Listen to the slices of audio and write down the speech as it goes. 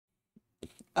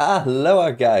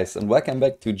Aloha guys, and welcome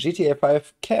back to GTA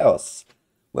 5 Chaos,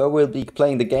 where we'll be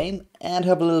playing the game and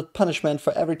have a little punishment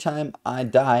for every time I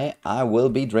die. I will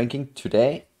be drinking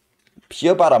today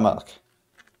pure buttermilk.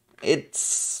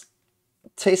 It's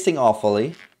tasting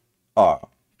awfully, or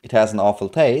it has an awful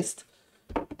taste,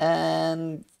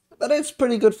 but it's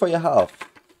pretty good for your health.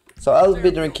 So I'll be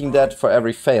drinking that for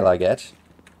every fail I get,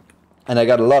 and I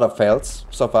got a lot of fails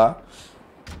so far.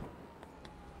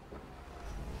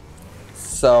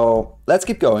 So let's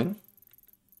keep going.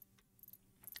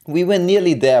 We were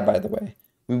nearly there, by the way.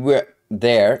 We were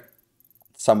there,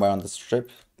 somewhere on the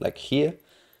strip, like here.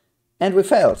 And we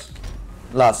failed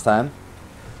last time,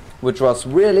 which was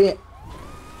really...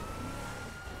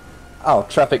 Oh,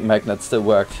 traffic magnet still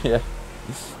worked, yeah.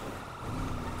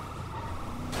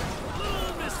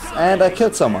 And I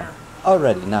killed someone.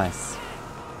 Already, nice.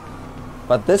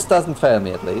 But this doesn't fail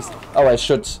me at least. Oh,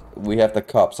 we have the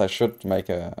cops, I should make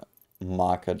a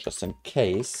marker just in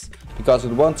case, because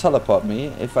it won't teleport me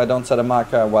if I don't set a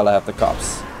marker while I have the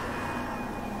cops.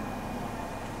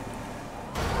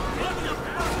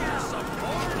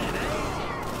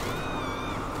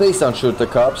 Please don't shoot the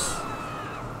cops.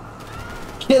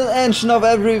 Kill engine of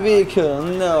every vehicle,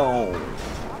 no.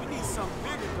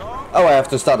 Oh, I have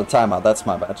to start a timer, that's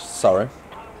my bad, sorry.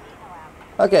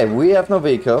 Okay, we have no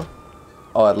vehicle,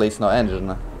 or at least no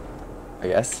engine, I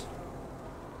guess.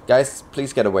 Guys,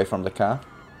 please get away from the car.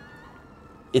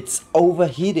 It's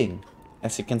overheating,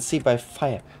 as you can see by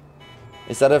fire.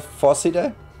 Is that a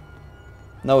 4-seater?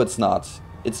 No, it's not.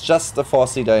 It's just a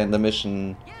 4-seater in the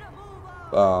mission.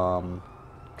 Man,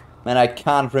 I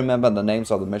can't remember the names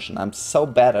of the mission. I'm so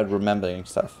bad at remembering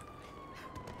stuff.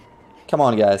 Come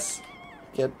on, guys.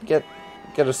 Get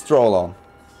a stroll on.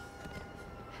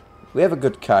 We have a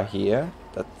good car here.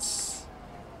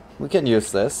 We can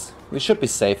use this. We should be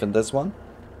safe in this one.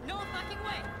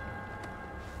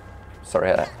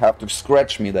 Sorry, I have to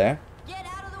scratch me there. Get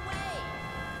out of the way,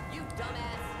 you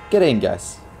dumbass. Get in,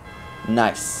 guys.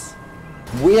 Nice.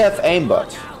 We have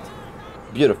aimbot.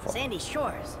 Beautiful. Sandy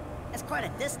Shores. That's quite a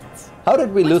distance. How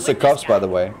did we lose the cops, by the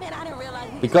way? Man, I didn't realize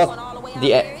because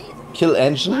the kill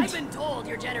engine? I've been told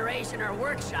your generation are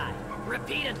work shy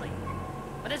repeatedly.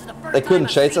 But this is the first they couldn't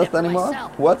chase us anymore?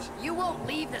 Myself. What? You won't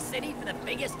leave the city for the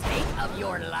biggest take of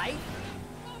your life?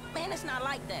 Man, it's not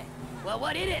like that. Well,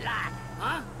 what is it like,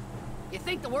 huh? You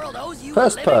think the world owes you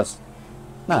first a living? person.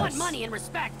 Nice. You want money and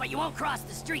respect, but you won't cross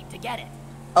the street to get it.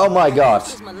 Oh my god.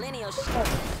 Console Millennial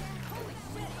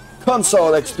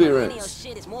experience.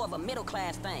 shit is more of a middle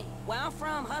class thing. Where I'm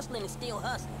from, hustling is still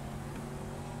hustling.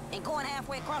 And going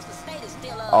halfway across the state is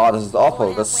still oh, this is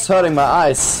awful. This is hurting my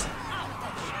eyes.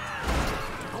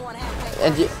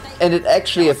 And it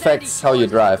actually affects how you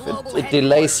drive. It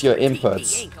delays your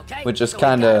inputs, which is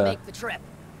kind of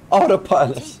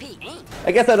autopilot.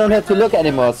 I guess I don't have to look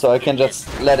anymore, so I can just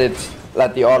let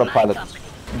the autopilot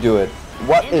do it.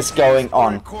 What is going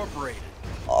on?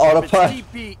 Autopilot.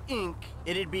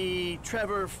 It'd be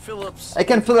Trevor Phillips. I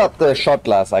can fill up the shot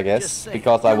glass, I guess,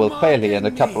 because I will fail here in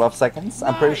a couple of seconds.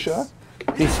 I'm pretty sure.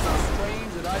 Please.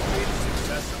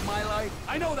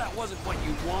 I know that wasn't what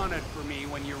you wanted for me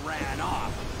when you ran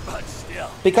off, but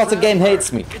still. Because the game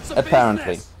hates me,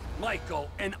 apparently. Michael,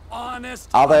 an honest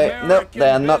are they? Nope, they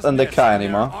are not in the car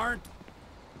anymore.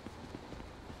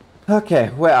 Okay,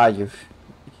 where are you?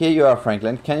 Here you are,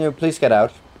 Franklin. Can you please get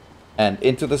out? And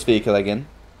into this vehicle again.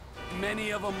 Many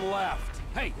of them left.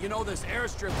 Hey, you know this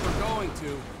airstrip we're going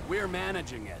to? We're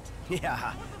managing it.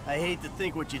 Yeah, I hate to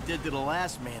think what you did to the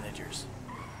last managers.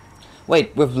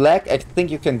 Wait, with lag, I think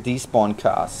you can despawn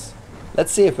cars.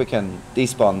 Let's see if we can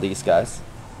despawn these guys.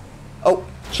 Oh,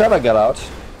 Trevor got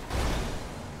out.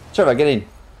 Trevor, get in.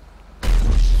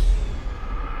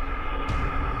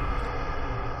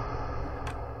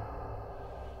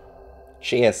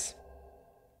 Cheers.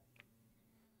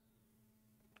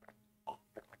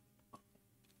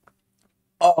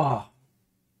 Oh,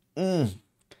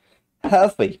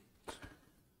 healthy.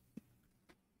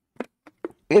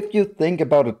 If you think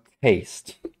about a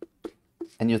taste,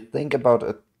 and you think about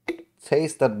a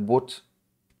taste that would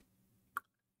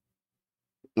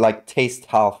like taste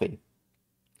healthy,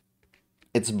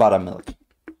 it's buttermilk.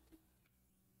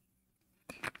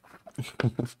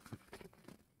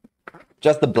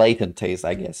 Just the blatant taste,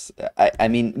 I guess. I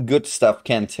mean, good stuff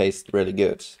can taste really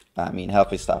good. I mean,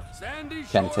 healthy stuff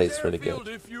can taste really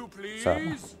good.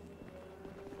 So.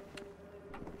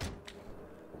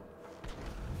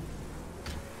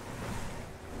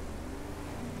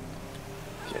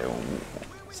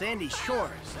 Sandy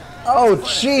Shores. Oh,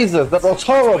 Jesus, that was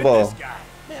horrible.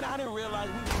 Man, I didn't realize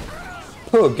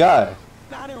Poor guy.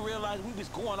 I didn't realize we was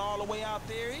going all the way out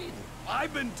there either.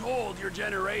 I've been been told your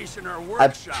generation are I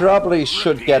workshop. probably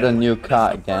should get a new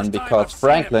car again because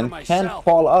Franklin can't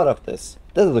fall out of this.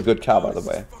 This is a good car, by the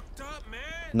way.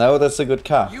 No, that's a good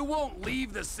car. You won't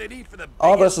leave the city for the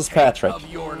Oh, this is biggest Patrick. take of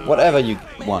your Whatever life.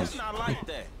 you want. It's not like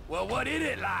that. Well, what is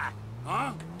it like,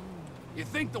 huh? You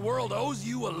think the world owes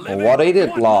you a living? What is it, You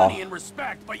want Law? money and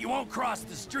respect, but you won't cross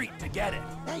the street to get it.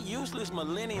 That useless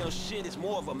millennial shit is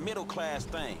more of a middle class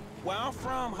thing. Where I'm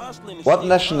from, hustling and What shit,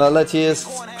 nationality is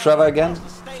Trevor again?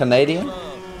 Canadian?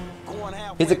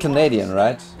 He's a Canadian,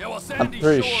 right? Yeah, well, I'm Sandy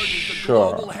pretty Shores is the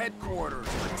sure. global headquarters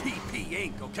for TP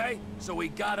Inc., okay? So we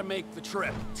gotta make the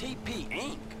trip. TP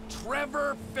Inc.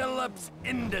 Trevor Phillips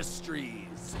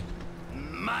Industries.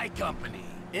 My company.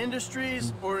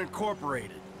 Industries or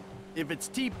Incorporated? If it's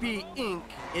TP Inc.,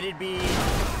 it'd be...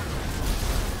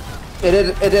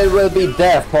 It will be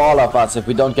death for all of us if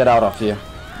we don't get out of here.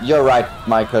 You're right,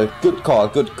 Michael. Good call,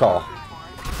 good call.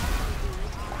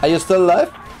 Are you still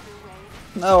alive?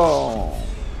 No.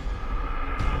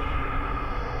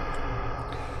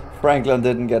 Franklin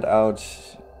didn't get out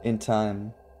in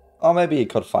time. Or maybe he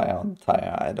caught fire on the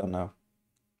tire, I don't know.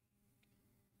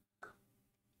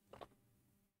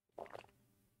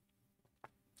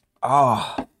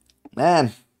 Oh,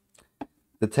 man.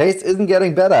 The taste isn't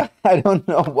getting better. I don't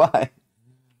know why.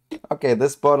 Okay,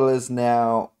 this bottle is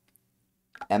now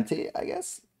empty, I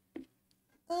guess.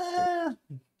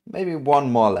 Maybe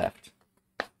one more left.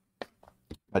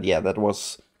 But yeah, that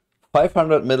was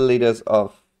 500 milliliters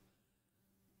of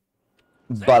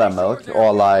buttermilk,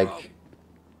 or like,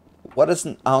 what is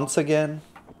an ounce again?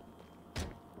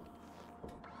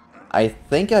 I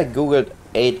think I googled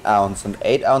 8 ounce, and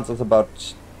 8 ounces is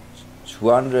about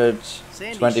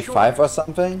 225 or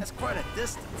something. That's quite a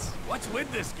distance. What's with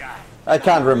this guy? I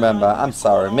can't remember, I'm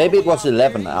sorry. Maybe it was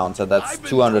 11 ounce, and that's I've been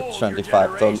told your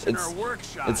 225, so generation are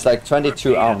workshop it's like 22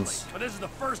 repeatedly, ounce. But this is the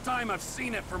first time I've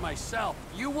seen it for myself.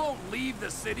 You won't leave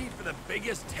the city for the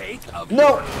biggest take of No.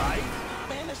 your life?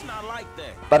 Man, it's not like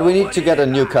that. But we need to get a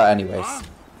new car anyways. Huh?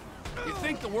 You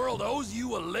think the world owes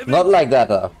you a living? Not like that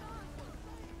though.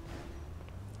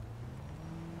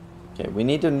 Okay, we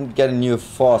need to get a new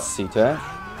 4-seater.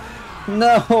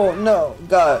 No, no,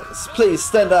 guys, please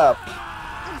stand up.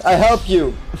 I help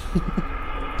you.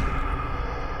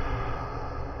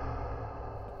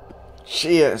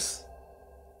 Cheers.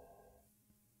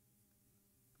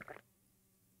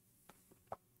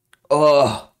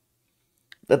 Oh,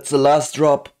 that's the last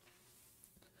drop.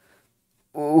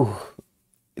 Ooh,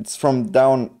 it's from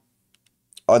down.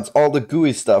 Oh, it's all the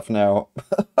gooey stuff now.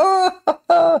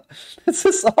 This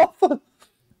is awful.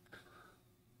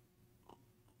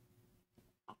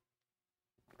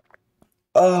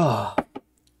 Oh,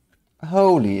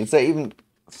 holy, is there even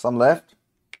some left?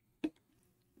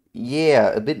 Yeah,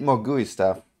 a bit more gooey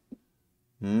stuff.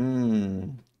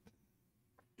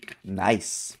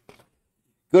 Nice.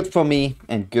 Good for me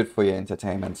and good for your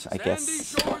entertainment, I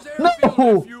guess.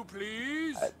 No!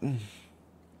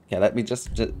 Yeah, let me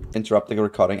just interrupt the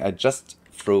recording. I just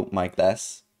threw my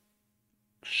glass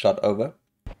shot over.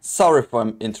 Sorry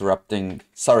for interrupting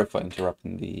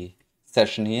the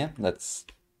session here. Let's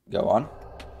go on.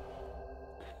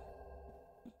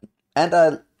 And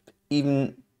I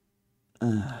even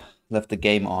left the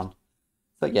game on.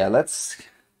 So yeah, this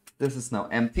is now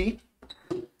empty.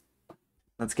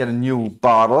 Let's get a new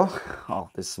bottle. Oh,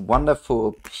 this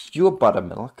wonderful pure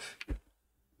buttermilk.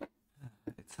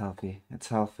 It's healthy, it's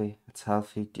healthy, it's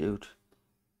healthy, dude.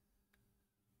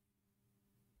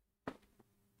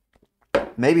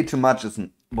 Maybe too much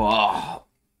isn't... Whoa.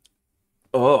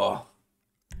 Oh.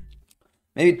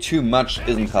 Maybe too much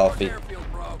isn't healthy.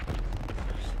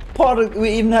 We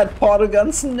even had portal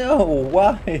guns? No,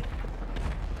 why?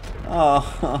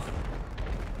 Oh,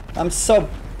 I'm so...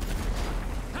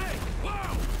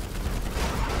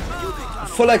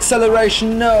 Full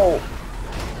acceleration, no!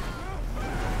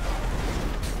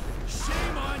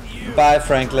 Bye,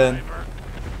 Franklin.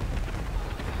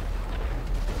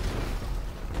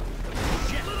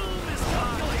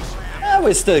 Ah,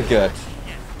 we're still good.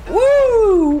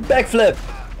 Woo! Backflip!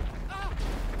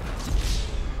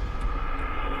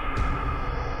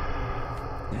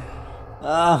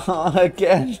 Ah,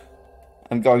 again.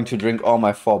 I'm going to drink all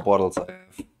my 4 bottles I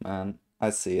have. Man,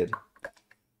 I see it.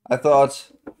 I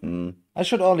thought, I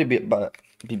should only be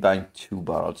buying 2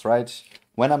 bottles, right?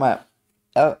 When am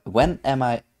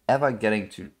I ever getting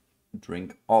to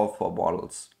drink all 4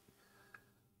 bottles?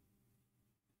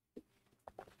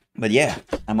 But yeah,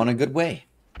 I'm on a good way.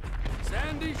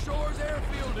 Sandy Shores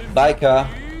Airfield. Bye, car.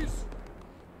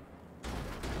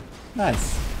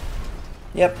 Nice.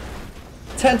 Yep.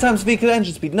 10 times vehicle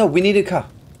engine speed. No, we need a car.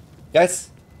 Guys,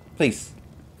 please.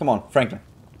 Come on, Franklin.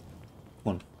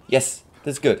 Come on. Yes,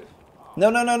 that's good. No,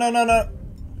 no, no, no, no, no.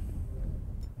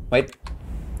 Wait.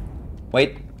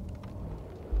 Wait.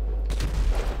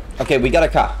 Okay, we got a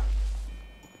car.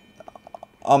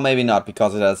 Or maybe not,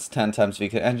 because it has 10 times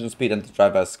vehicle engine speed and the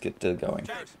driver is still going.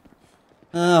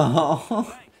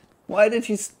 Oh, why did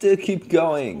he still keep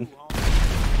going?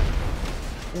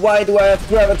 Why do I have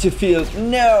gravity field?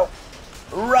 No!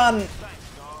 Run!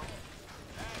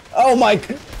 Oh my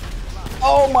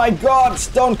god!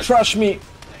 Don't crush me!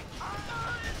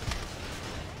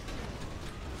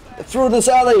 Through this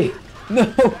alley!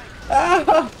 No!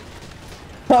 Ah!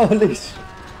 Holy sh...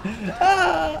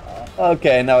 Ah!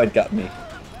 Okay, now it got me.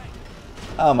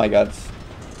 Oh my god.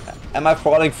 Am I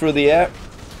falling through the air?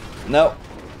 No.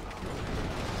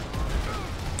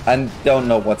 I don't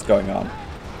know what's going on.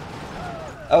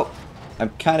 Oh, I'm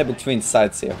kind of between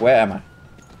sides here. Where am I?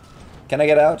 Can I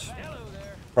get out?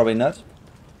 Probably not.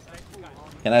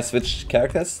 Can I switch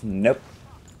characters? Nope.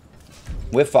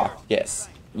 We're fucked. Yes,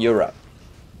 you're right.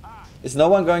 Is no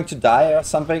one going to die or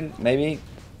something? Maybe?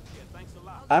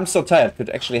 I'm so tired. Could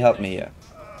actually help me here.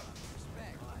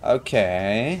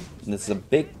 Okay. This is a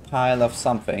big pile of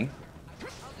something.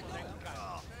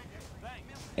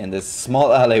 In this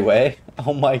small alleyway.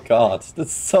 Oh my god.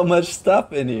 There's so much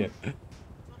stuff in here.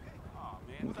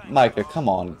 Michael, come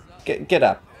on. Get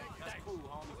up.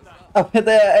 Oh,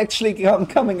 they're actually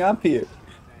coming up here.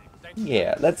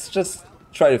 Yeah, let's just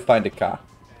try to find a car.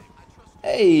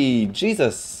 Hey,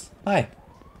 Jesus. Hi.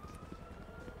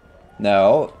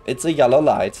 No, it's a yellow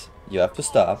light. You have to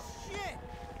stop.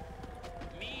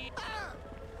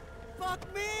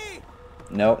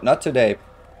 No, not today.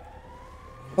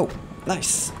 Oh,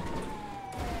 nice.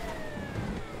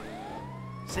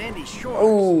 Sandy Shores.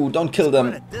 Oh, don't kill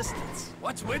them.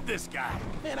 What's with this guy?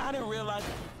 Man, I didn't realize.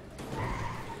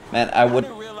 Man, I would...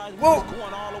 Whoa!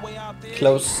 Going all the way out there.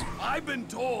 Close. I've been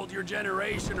told your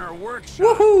generation are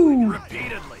workshopped Woohoo!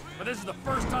 repeatedly, but this is the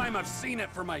first time I've seen it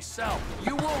for myself.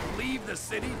 You won't leave the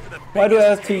city for the Why do I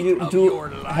have biggest to take of your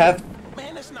life. have...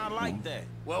 Man, it's not like that.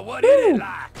 Well, what is it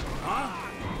like, huh?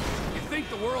 You think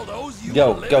the world owes you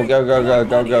Go, a living? go, go, go, You want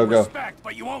go, money go, and go. respect,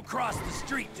 but you won't cross the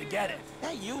street to get it.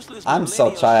 That useless I'm so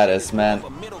millennial tired shit of this, is man. more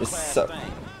of a middle It's class so...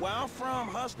 thing. Where I'm from,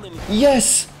 hustling.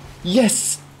 Yes!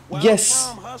 Yes! Where Yes!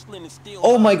 I'm from, hustling is still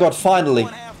Oh my god, finally!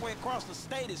 Going halfway across the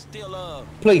state is still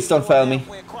Please don't fail me.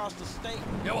 halfway across the state.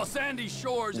 Yeah, well, Sandy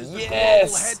Shores is the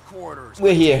Yes! global headquarters.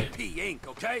 We're here. GTAV Inc.,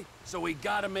 okay? So we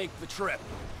gotta make the trip.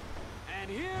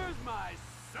 And here's my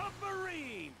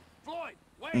submarine. Floyd,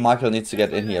 wait. Michael needs to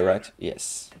get in here, right?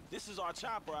 Yes. This is our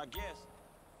chopper, I guess.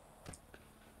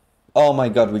 Oh my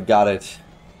god, we got it.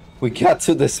 We got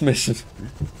to this mission.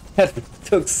 That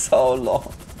took so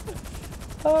long.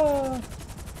 Ah.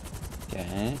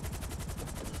 Okay.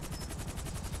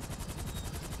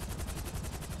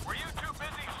 Were you too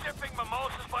busy sipping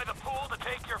mimosas by the pool to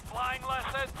take your flying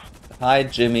lessons? Hi,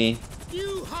 Jimmy.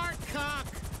 You heartcock!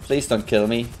 Please don't kill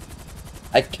me.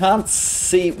 I can't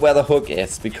see where the hook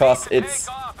is because it's...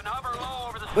 Take off and hover low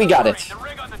over the We got it. submarine.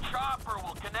 The rig on the chopper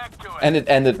will connect to it. And it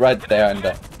ended right there and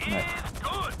there. Connection is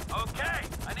good. Okay.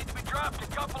 I need to be dropped a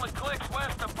couple of clicks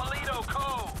west of Paleto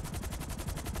Cove.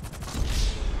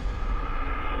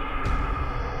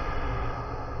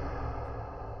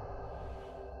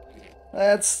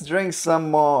 Let's drink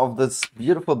some more of this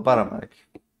beautiful buttermilk.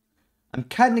 I'm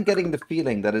kind of getting the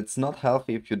feeling that it's not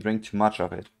healthy if you drink too much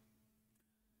of it.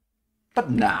 But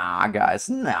nah, guys,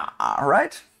 nah,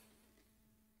 right?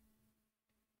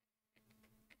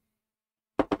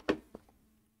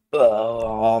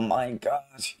 Oh my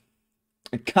god.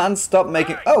 I can't stop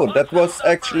making... Oh, that was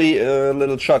actually a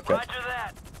little shortcut. Roger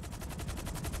that.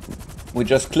 We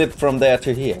just clipped from there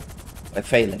to here. By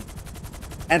failing.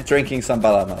 And drinking some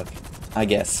buttermilk, I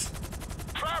guess.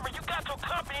 Trevor, you got your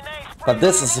company name sprayed But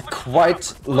this is a all over quite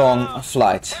the place. long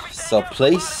flight, so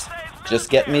please, just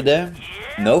get me there,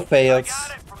 no fails,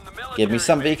 give me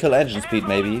some vehicle engine speed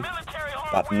maybe,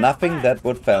 but nothing that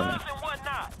would fail me.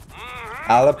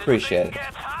 I'll appreciate it.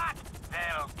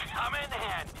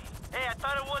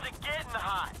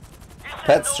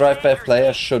 Pets drive by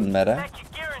players shouldn't matter.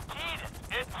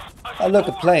 Oh look,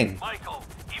 a plane.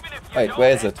 Wait,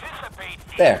 where is it?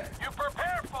 There. You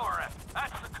prepare for it.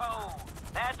 That's the code.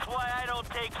 That's why I don't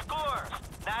take scores.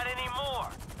 Not anymore.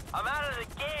 I'm out of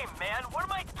the game, man. What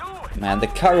am I doing? Man, the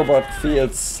cargo bot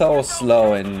feels so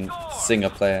slow in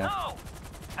single player. No,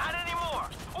 not anymore.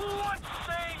 What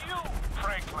say you,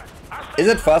 Franklin? Is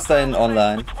it faster in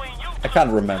online? I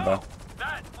can't remember.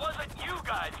 That wasn't you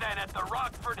guys then at the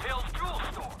Rockford Hills jewel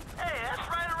store. Hey, that's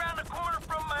right around the corner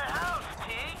from my house,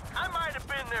 T. I might have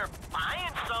been there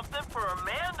buying something for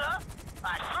Amanda.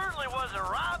 I certainly wasn't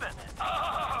robbing it.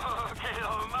 Oh, okay,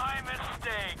 my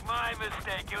my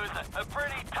mistake. It was a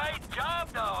pretty tight job,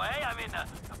 though, eh? I mean, the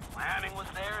planning was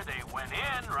there. They went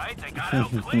in, right? They got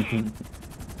out clean.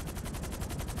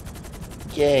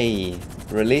 Yay!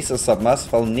 Release a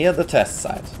submersible near the test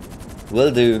site.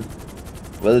 Will do.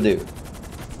 Will do.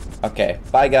 Okay,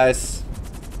 bye guys.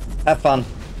 Have fun.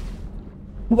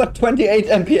 What, 28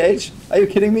 mph? Are you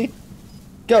kidding me?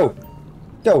 Go!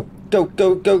 Go! Go,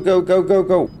 go, go, go, go, go,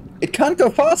 go! It can't go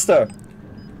faster!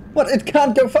 What? It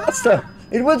can't go faster!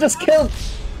 It will just kill!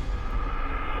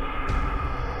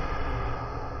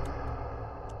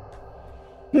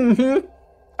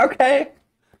 Okay.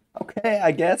 Okay,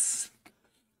 I guess.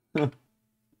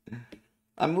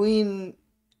 I mean,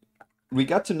 we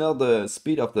got to know the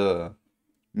speed of the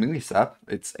mini sub.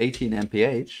 It's 18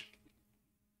 mph.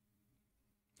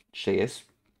 Cheers.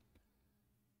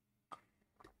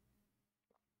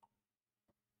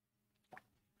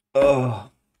 Oh,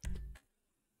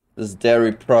 this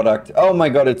dairy product. Oh my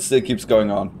god, it still keeps going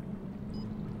on.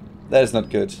 That is not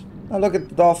good. Oh, look at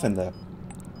the dolphin there.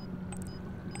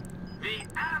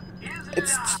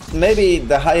 It's maybe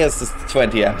the highest is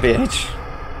 20 mph.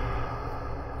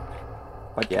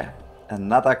 But yeah,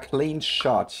 another clean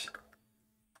shot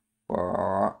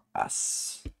for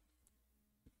us.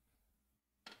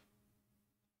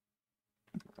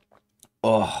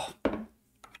 Oh.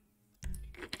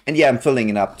 And yeah, I'm filling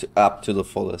it up to the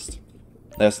fullest.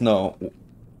 There's no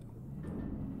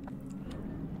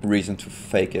reason to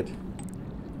fake it.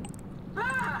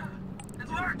 Ah,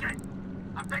 it's working.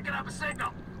 I'm picking up a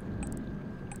signal.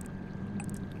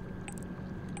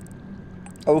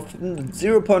 Oh,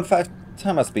 0.5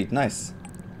 timer speed, nice.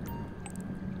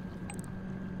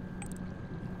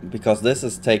 Because this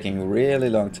is taking a really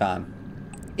long time.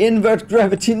 Invert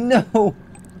gravity, no!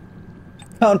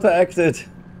 Counteract it.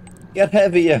 Get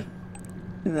heavier.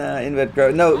 Nah, invert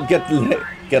gravity. No,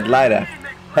 get lighter.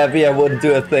 Heavier wouldn't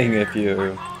do a thing if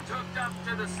you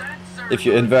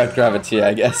invert gravity,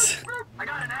 I guess.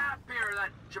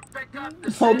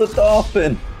 Oh, the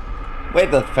dolphin.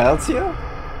 Wait, that fails you?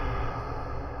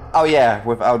 Oh yeah,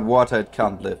 without water it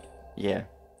can't live. Yeah,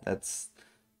 that's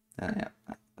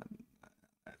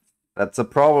that's a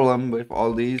problem with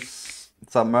all these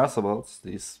submersibles,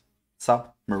 these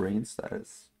submarines.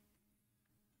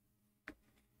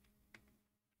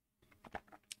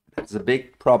 That's a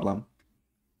big problem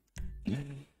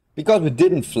because we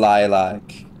didn't fly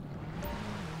like.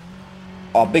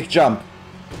 Oh, big jump!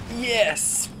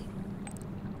 Yes.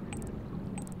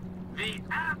 The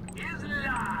app is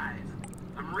live.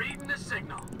 I'm reading the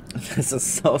signal. This is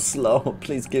so slow.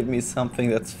 Please give me something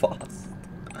that's fast.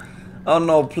 Oh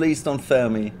no, please don't fail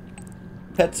me.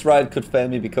 Pet's ride could fail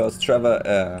me because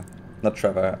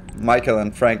Michael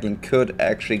and Franklin could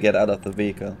actually get out of the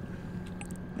vehicle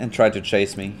and try to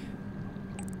chase me.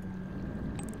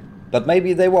 But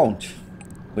maybe they won't,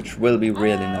 which will be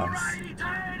really nice.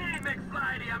 Alrighty,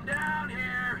 McFlighty, I'm down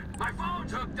here. My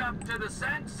phone's hooked up to the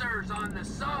sensors on the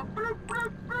sub. Bloop,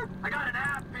 bloop, bloop. I got an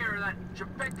app here that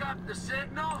should pick up the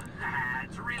signal.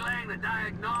 It's relaying the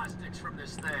diagnostics from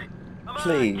this thing. Come on,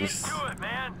 Please. get to it,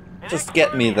 man. An Just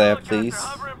get me there, helicopter please.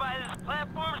 hovering by this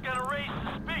platform's gonna raise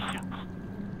suspicions.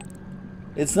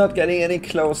 It's not getting any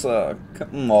closer.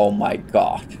 Oh my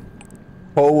god.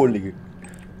 Holy.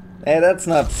 Hey, that's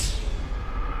not...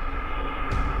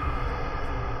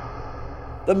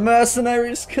 The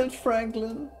mercenaries killed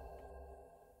Franklin.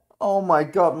 Oh my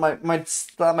god, my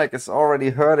stomach is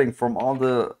already hurting from all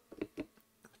the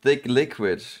thick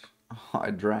liquid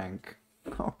I drank.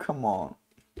 Oh, come on.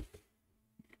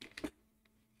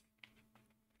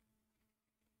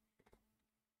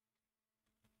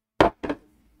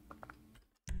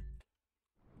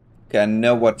 Okay, I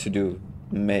know what to do.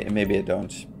 Maybe I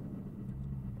don't.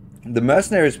 The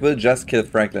mercenaries will just kill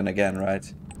Franklin again,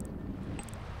 right?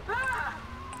 Ah,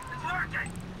 it's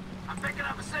working. I'm picking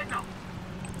up a signal.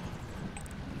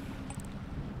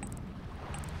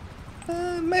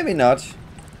 Maybe not.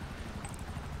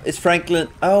 Is Franklin...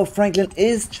 Oh, Franklin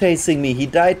is chasing me. He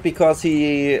died because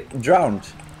he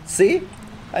drowned. See?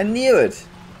 I knew it.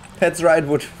 Pet's ride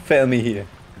would fail me here.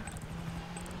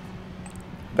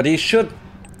 But he should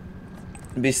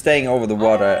be staying over the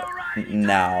water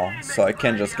now, so I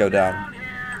can just go down.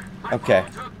 Okay.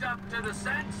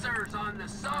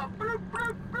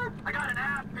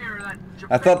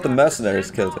 I thought the mercenaries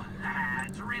killed him.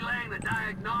 It's relaying the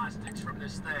diagnostics from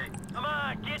this thing. Come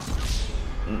on, get.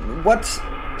 What?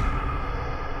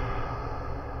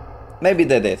 Maybe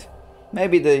they did.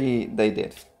 Maybe they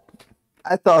did.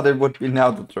 I thought it would be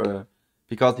now the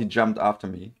because he jumped after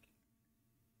me.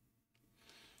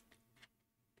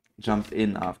 Jumped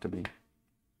in after me.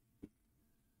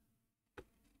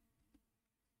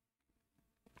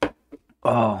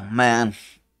 Oh man.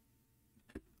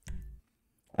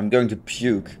 I'm going to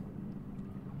puke.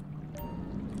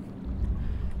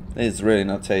 It's really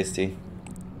not tasty.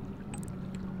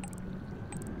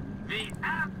 The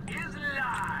app is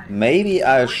live. Maybe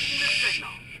I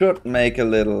should make a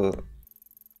little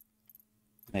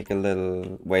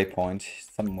waypoint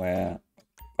somewhere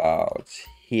about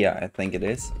here, I think it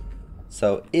is.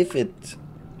 So if it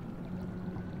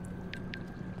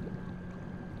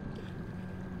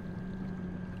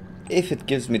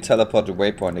gives me teleport to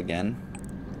waypoint again,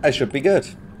 I should be good.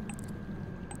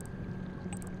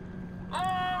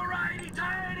 Alrighty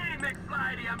tighty,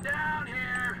 McFlighty, I'm down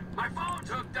here. My phone's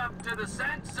hooked up to the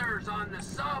sensors on the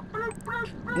sub. Bloop,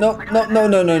 bloop, bloop. No, I got no,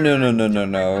 an no, no, app no, here no, no, no, to no,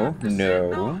 pick no, up the no,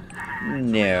 signal.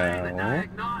 Relay the no.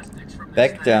 diagnostics from this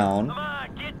Back thing. down. Come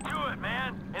on, get to it,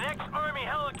 man. An ex-army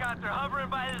helicopter hovering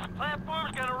by this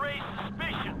platform's gonna raise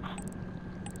suspicions.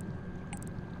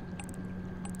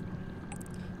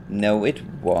 No, it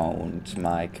won't,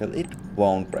 Michael. It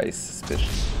won't raise suspicion.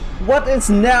 What is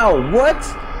now? What?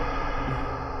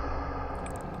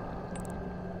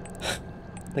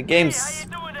 The game's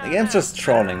just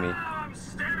trolling me. I'm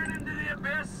staring into the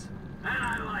abyss, and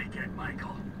I like it,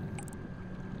 Michael.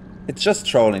 It's just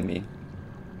trolling me.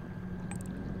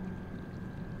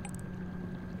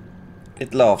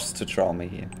 It loves to troll me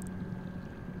here.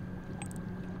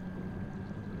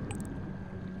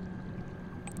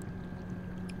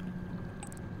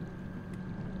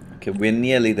 Okay, we're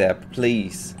nearly there,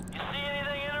 please. You see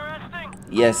anything interesting?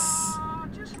 Yes.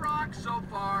 Just rocks so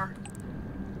far.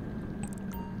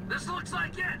 This looks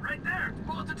like it, right there.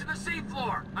 Bolted to the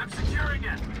seafloor. I'm securing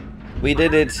it. We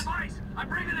did it. Device. I'm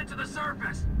bringing it to the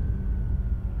surface.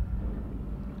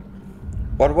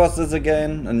 What was this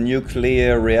again? A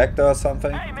nuclear reactor or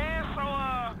something? Hey, man,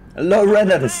 so, Low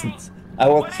render distance. I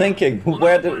was thinking, We'll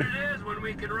where know what did... it is when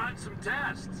we can run some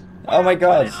tests. Oh my what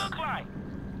god. does it look like?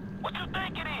 What you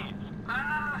think it is?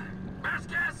 Best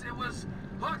guess it was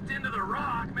hooked into the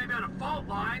rock, maybe on a fault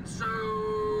line,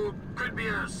 so could be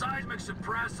a seismic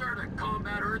suppressor to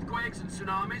combat earthquakes and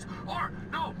tsunamis, or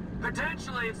no,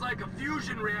 potentially it's like a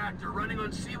fusion reactor running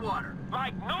on seawater.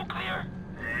 Like nuclear?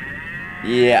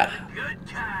 Yeah. A good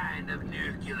kind of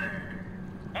nuclear.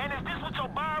 And is this what your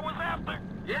bar was after?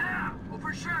 Yeah, well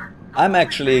for sure. I'm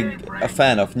actually a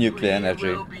fan of nuclear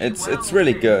energy. It's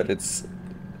really good. It's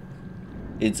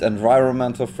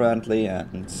environmental friendly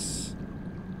and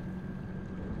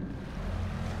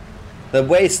the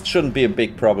waste shouldn't be a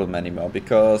big problem anymore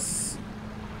because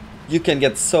you can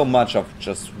get so much of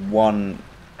just one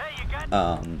Hey, you got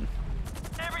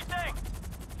everything.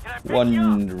 Can I pick you up?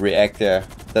 one reactor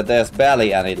that there's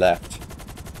barely any left.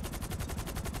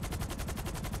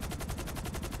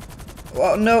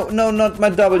 Oh no, no, not my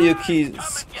W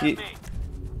keys. Come and get me.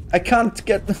 I can't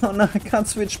get. Oh no, I can't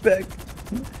switch back.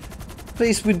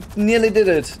 Please, we nearly did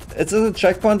it. Is this a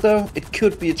checkpoint though? It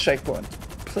could be a checkpoint.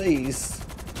 Please.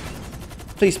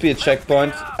 Please be a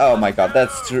checkpoint. Oh my god,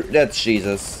 that's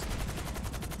Jesus.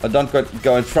 Oh, don't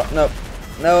go in front. No.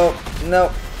 No,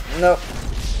 no, no.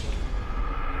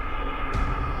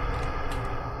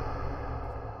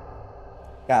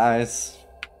 Guys.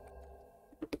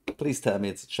 Please tell me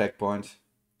it's a checkpoint.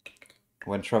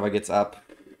 When Trevor gets up,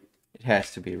 it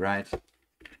has to be, right?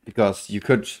 Because you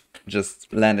could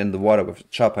just land in the water with a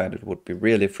chopper and it would be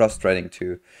really frustrating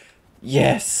to...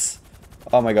 Yes!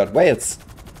 Oh my god, whales!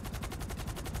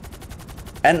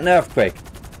 And an earthquake!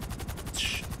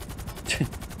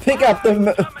 Pick up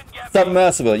the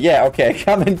submersible! Yeah, okay,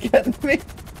 come and get me!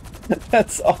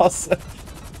 That's awesome!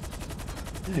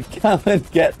 Come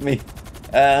and get me!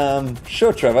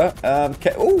 Sure, Trevor.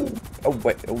 Okay. Oh,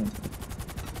 wait.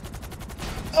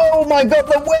 Oh my god,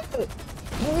 the whale!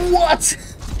 What?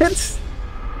 It's...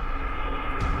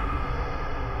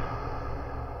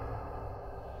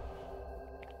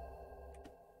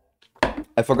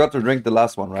 I forgot to drink the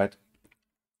last one, right?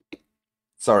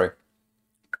 Sorry.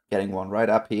 Getting one right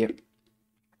up here.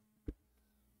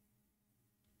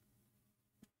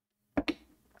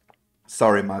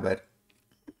 Sorry, my bad.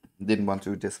 Didn't want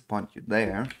to disappoint you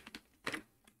there.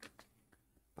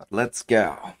 But let's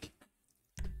go.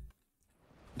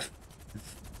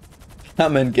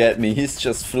 Come and get me. He's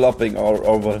just flopping all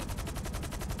over.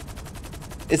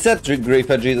 Is that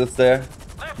Griefer Jesus there?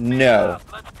 No.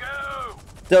 Let's go.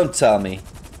 Don't tell me.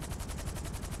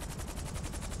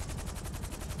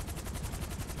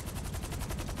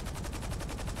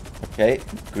 Okay.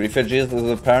 Griefer Jesus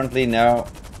is apparently now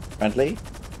friendly.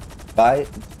 Bye,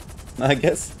 I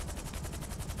guess.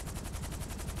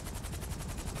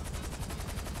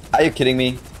 Are you kidding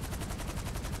me?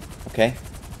 Okay.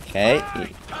 Okay.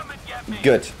 Come and get me.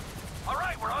 Good. All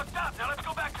right, we're hooked up. Now let's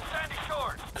go back to Sandy Shore.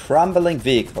 crumbling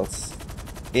vehicles.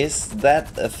 Is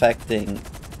that affecting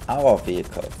our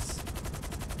vehicles?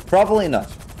 Probably not.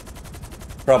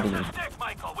 Probably What's not. the stick,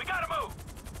 Michael? We gotta move.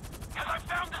 Because I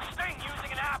found this thing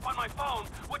using an app on my phone,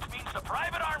 which means the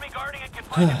private army guarding it can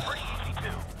find it pretty easy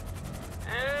too.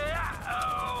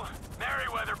 Uh-oh.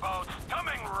 Merryweather boats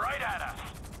coming right at us.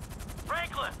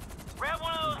 Franklin, grab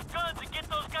one of those guns and get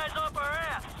those guys off our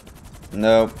ass.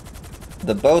 No,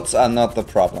 the boats are not the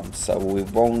problem, so we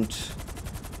won't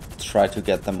try to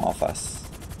get them off us.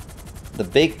 The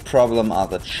big problem are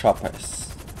the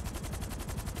choppers.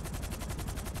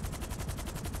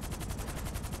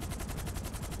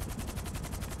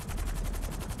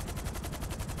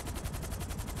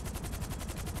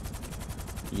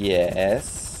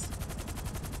 Yes.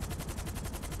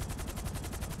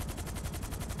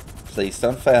 Please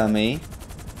don't fail me.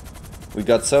 We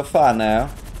got so far now.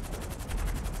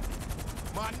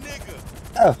 My nigga,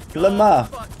 Oh, Lamar.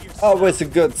 Always a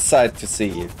good sight to see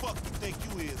you. fuck you think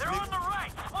you is, They're on nigga? the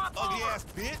right. Swap Ugly over. ass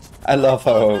bitch. I love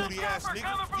how. Booty ass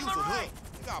nigga. Use a hook.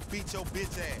 Nigga, I'll beat your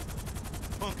bitch ass.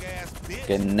 Punk ass bitch.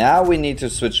 Okay, now we need to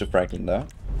switch to Franklin though.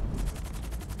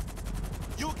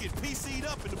 You'll get PC'd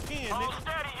up in the pen, All nigga.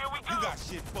 steady, here we go. You got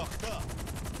shit fucked up.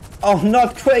 Oh,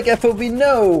 not Quake FOB,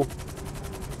 no!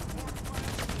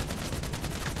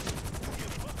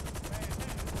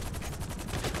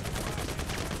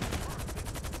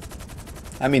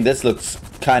 I mean, this looks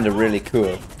kind of really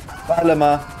cool. Bye,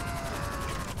 Lamar.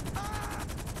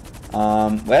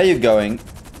 Where are you going?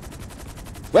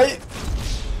 Wait!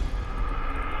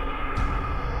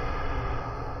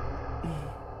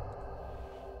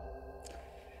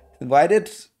 Why did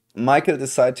Michael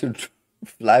decide to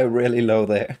fly really low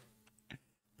there?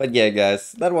 But yeah,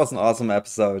 guys, that was an awesome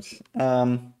episode.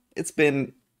 It's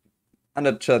been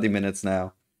under 30 minutes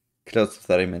now. Close to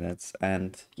 30 minutes.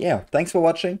 And yeah, thanks for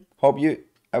watching.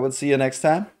 I will see you next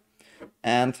time.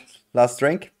 And last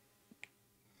drink.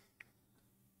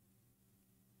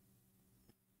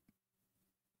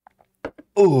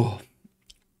 Ooh,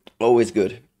 always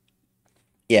good.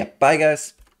 Yeah, bye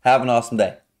guys. Have an awesome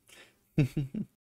day.